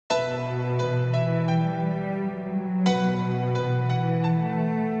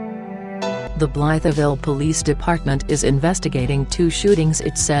The Blytheville Police Department is investigating 2 shootings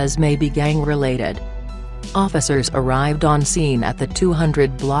it says may be gang-related. Officers arrived on scene at the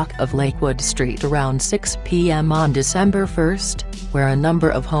 200 block of Lakewood Street around 6 p.m. on December 1, where a number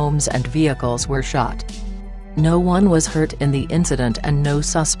of homes and vehicles were shot. No one was hurt in the incident and no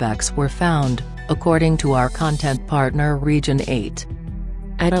suspects were found, according to our content partner Region 8.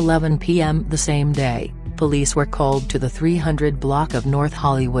 At 11 p.m. the same day, police were called to the 300 block of North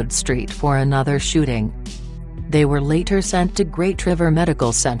Hollywood Street for another shooting. They were later sent to Great River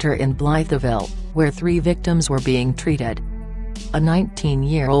Medical Center in Blytheville, where 3 victims were being treated. A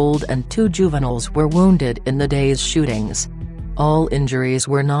 19-year-old and 2 juveniles were wounded in the day's shootings. All injuries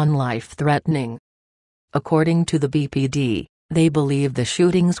were non-life-threatening. According to the BPD, they believe the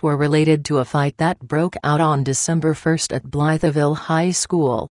shootings were related to a fight that broke out on December 1 at Blytheville High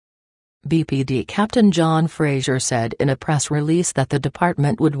School. BPD Captain John Fraser said in a press release that the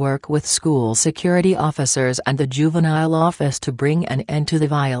department would work with school security officers and the juvenile office to bring an end to the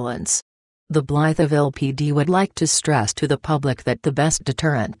violence. The Blytheville PD would like to stress to the public that the best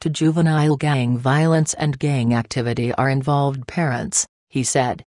deterrent to juvenile gang violence and gang activity are involved parents, he said.